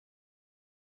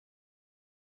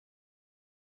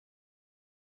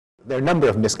There are a number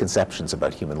of misconceptions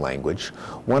about human language.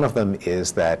 One of them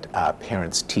is that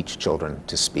parents teach children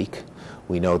to speak.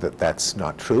 We know that that's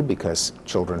not true because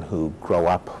children who grow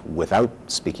up without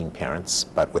speaking parents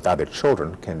but with other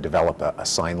children can develop a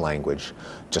sign language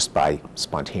just by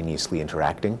spontaneously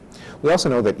interacting. We also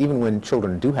know that even when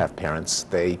children do have parents,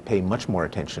 they pay much more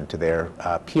attention to their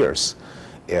peers.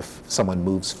 If someone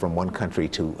moves from one country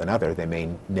to another, they may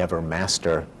never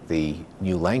master the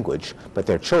new language, but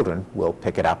their children will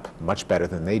pick it up much better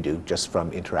than they do just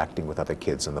from interacting with other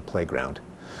kids in the playground.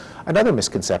 Another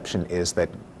misconception is that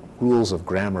rules of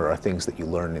grammar are things that you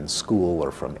learn in school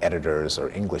or from editors or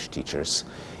English teachers.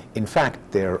 In fact,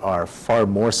 there are far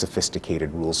more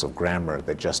sophisticated rules of grammar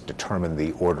that just determine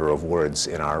the order of words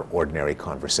in our ordinary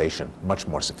conversation, much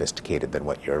more sophisticated than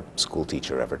what your school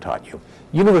teacher ever taught you.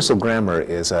 Universal grammar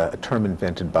is a term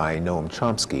invented by Noam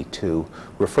Chomsky to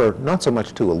refer not so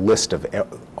much to a list of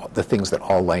the things that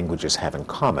all languages have in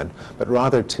common, but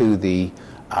rather to the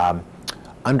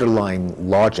underlying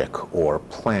logic or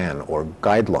plan or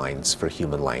guidelines for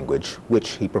human language,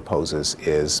 which he proposes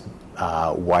is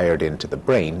wired into the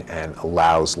brain and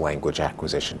allows language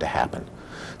acquisition to happen.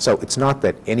 So it's not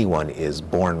that anyone is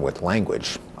born with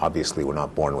language. Obviously, we're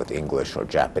not born with English or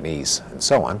Japanese and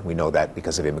so on. We know that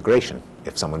because of immigration.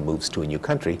 If someone moves to a new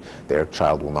country, their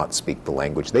child will not speak the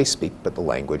language they speak, but the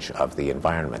language of the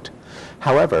environment.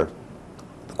 However,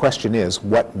 the question is,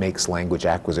 what makes language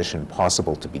acquisition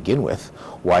possible to begin with?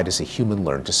 Why does a human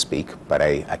learn to speak, but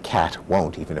a cat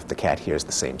won't, even if the cat hears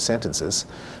the same sentences?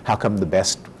 How come the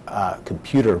best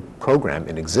computer program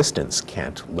in existence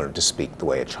can't learn to speak the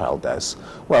way a child does?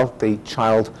 Well, the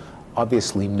child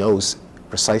obviously knows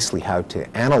precisely how to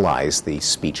analyze the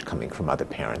speech coming from other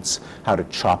parents, how to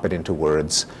chop it into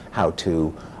words, how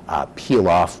to peel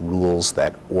off rules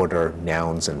that order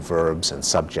nouns and verbs and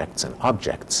subjects and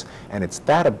objects. And it's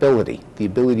that ability, the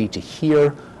ability to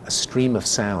hear a stream of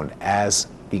sound as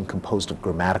being composed of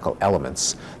grammatical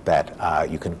elements, that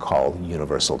you can call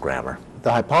universal grammar.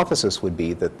 The hypothesis would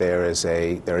be that there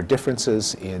are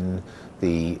differences in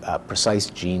the precise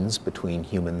genes between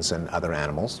humans and other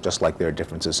animals, just like there are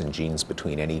differences in genes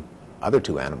between any other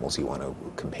two animals you want to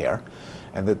compare,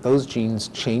 and that those genes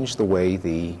change the way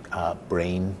the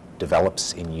brain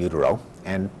develops in utero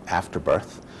and after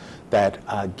birth,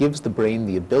 that gives the brain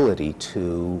the ability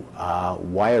to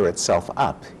wire itself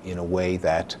up in a way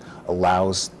that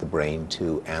allows the brain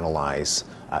to analyze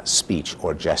speech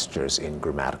or gestures in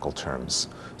grammatical terms.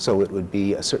 So it would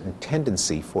be a certain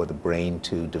tendency for the brain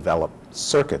to develop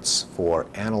circuits for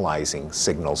analyzing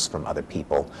signals from other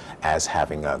people as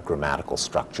having a grammatical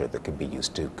structure that can be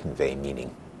used to convey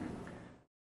meaning.